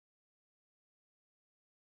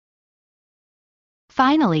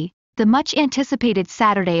Finally, the much-anticipated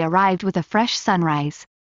Saturday arrived with a fresh sunrise.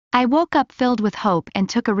 I woke up filled with hope and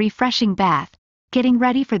took a refreshing bath, getting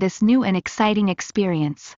ready for this new and exciting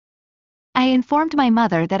experience. I informed my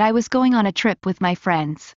mother that I was going on a trip with my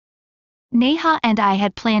friends. Neha and I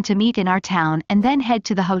had planned to meet in our town and then head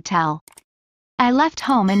to the hotel. I left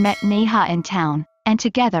home and met Neha in town, and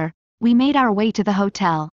together, we made our way to the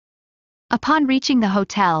hotel. Upon reaching the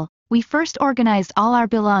hotel, we first organized all our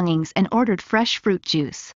belongings and ordered fresh fruit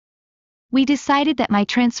juice. We decided that my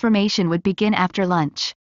transformation would begin after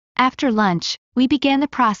lunch. After lunch, we began the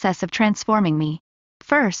process of transforming me.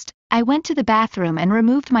 First, I went to the bathroom and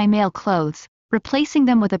removed my male clothes, replacing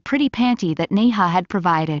them with a pretty panty that Neha had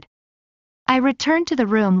provided. I returned to the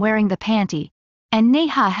room wearing the panty, and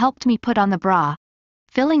Neha helped me put on the bra,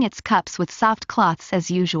 filling its cups with soft cloths as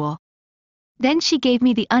usual. Then she gave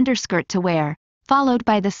me the underskirt to wear, followed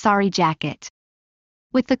by the sari jacket.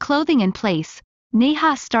 With the clothing in place,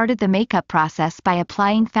 Neha started the makeup process by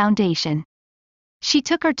applying foundation. She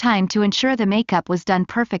took her time to ensure the makeup was done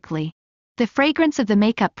perfectly. The fragrance of the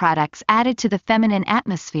makeup products added to the feminine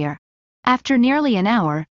atmosphere. After nearly an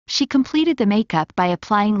hour, she completed the makeup by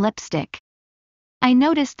applying lipstick. I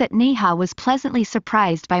noticed that Neha was pleasantly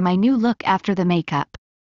surprised by my new look after the makeup.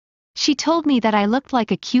 She told me that I looked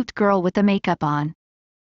like a cute girl with the makeup on.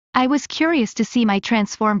 I was curious to see my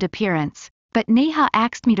transformed appearance, but Neha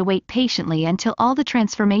asked me to wait patiently until all the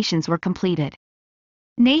transformations were completed.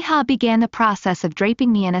 Neha began the process of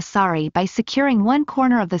draping me in a sari by securing one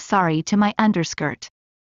corner of the sari to my underskirt.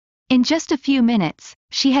 In just a few minutes,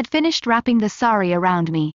 she had finished wrapping the sari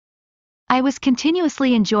around me. I was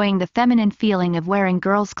continuously enjoying the feminine feeling of wearing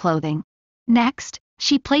girls' clothing. Next,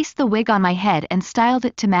 she placed the wig on my head and styled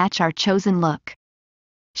it to match our chosen look.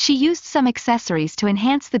 She used some accessories to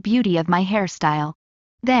enhance the beauty of my hairstyle.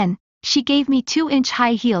 Then, she gave me 2-inch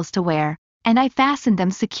high heels to wear, and I fastened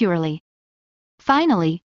them securely.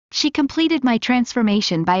 Finally, she completed my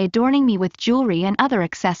transformation by adorning me with jewelry and other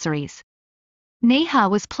accessories. Neha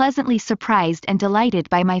was pleasantly surprised and delighted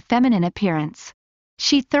by my feminine appearance.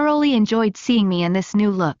 She thoroughly enjoyed seeing me in this new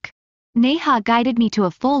look. Neha guided me to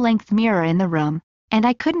a full-length mirror in the room, and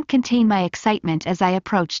I couldn't contain my excitement as I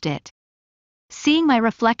approached it. Seeing my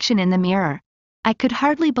reflection in the mirror, I could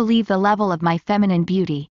hardly believe the level of my feminine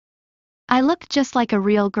beauty. I looked just like a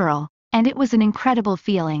real girl, and it was an incredible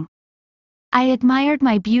feeling. I admired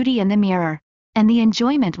my beauty in the mirror, and the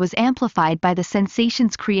enjoyment was amplified by the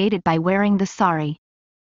sensations created by wearing the sari.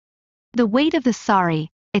 The weight of the sari,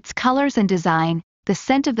 its colors and design, the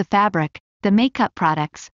scent of the fabric, the makeup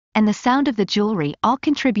products, and the sound of the jewelry all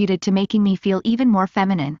contributed to making me feel even more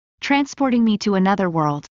feminine, transporting me to another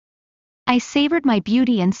world. I savored my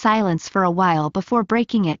beauty in silence for a while before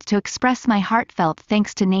breaking it to express my heartfelt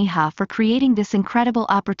thanks to Neha for creating this incredible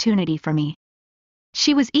opportunity for me.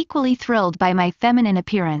 She was equally thrilled by my feminine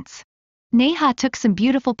appearance. Neha took some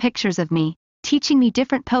beautiful pictures of me, teaching me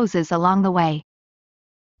different poses along the way.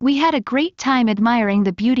 We had a great time admiring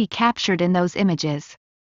the beauty captured in those images.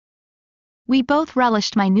 We both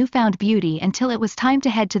relished my newfound beauty until it was time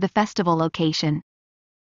to head to the festival location.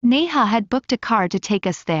 Neha had booked a car to take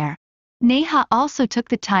us there. Neha also took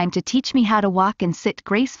the time to teach me how to walk and sit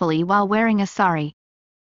gracefully while wearing a sari.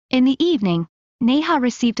 In the evening, Neha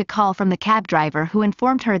received a call from the cab driver who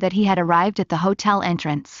informed her that he had arrived at the hotel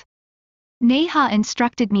entrance. Neha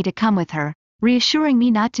instructed me to come with her, reassuring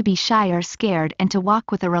me not to be shy or scared and to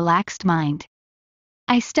walk with a relaxed mind.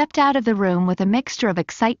 I stepped out of the room with a mixture of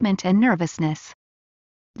excitement and nervousness.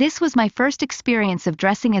 This was my first experience of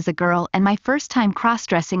dressing as a girl and my first time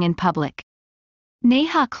cross-dressing in public.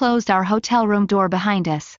 Neha closed our hotel room door behind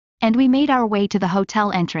us, and we made our way to the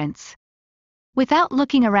hotel entrance. Without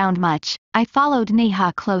looking around much, I followed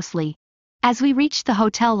Neha closely. As we reached the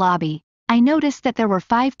hotel lobby, I noticed that there were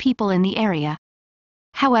 5 people in the area.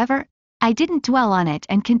 However, I didn't dwell on it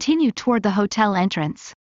and continued toward the hotel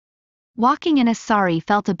entrance. Walking in a sari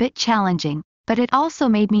felt a bit challenging, but it also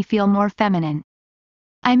made me feel more feminine.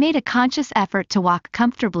 I made a conscious effort to walk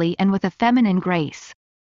comfortably and with a feminine grace.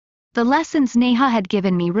 The lessons Neha had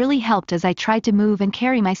given me really helped as I tried to move and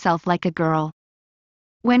carry myself like a girl.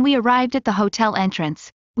 When we arrived at the hotel entrance,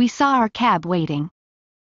 we saw our cab waiting.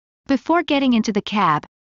 Before getting into the cab,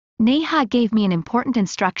 Neha gave me an important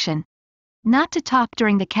instruction: not to talk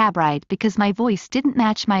during the cab ride because my voice didn't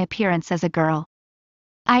match my appearance as a girl.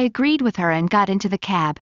 I agreed with her and got into the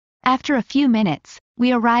cab. After a few minutes,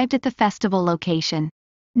 we arrived at the festival location.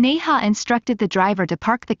 Neha instructed the driver to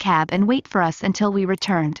park the cab and wait for us until we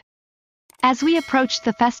returned. As we approached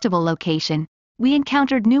the festival location, we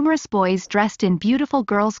encountered numerous boys dressed in beautiful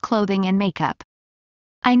girls' clothing and makeup.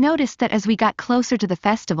 I noticed that as we got closer to the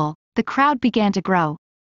festival, the crowd began to grow.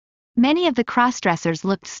 Many of the crossdressers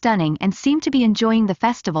looked stunning and seemed to be enjoying the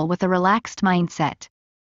festival with a relaxed mindset.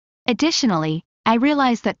 Additionally, I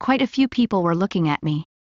realized that quite a few people were looking at me.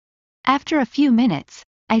 After a few minutes,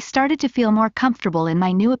 I started to feel more comfortable in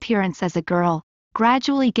my new appearance as a girl,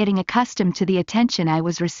 gradually getting accustomed to the attention I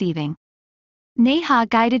was receiving. Neha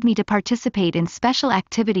guided me to participate in special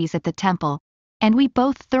activities at the temple, and we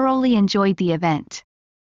both thoroughly enjoyed the event.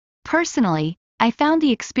 Personally, I found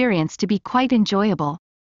the experience to be quite enjoyable.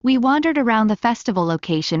 We wandered around the festival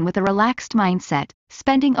location with a relaxed mindset,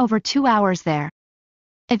 spending over 2 hours there.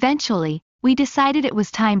 Eventually, we decided it was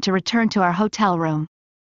time to return to our hotel room.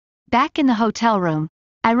 Back in the hotel room,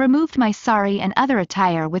 I removed my sari and other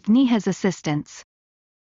attire with Neha's assistance.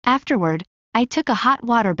 Afterward, I took a hot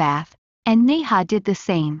water bath, and Neha did the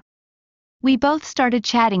same. We both started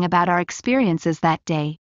chatting about our experiences that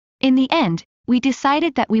day. In the end, we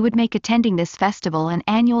decided that we would make attending this festival an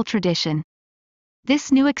annual tradition.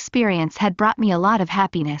 This new experience had brought me a lot of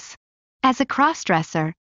happiness. As a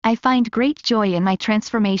crossdresser, I find great joy in my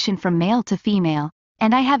transformation from male to female,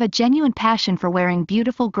 and I have a genuine passion for wearing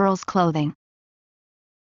beautiful girls' clothing.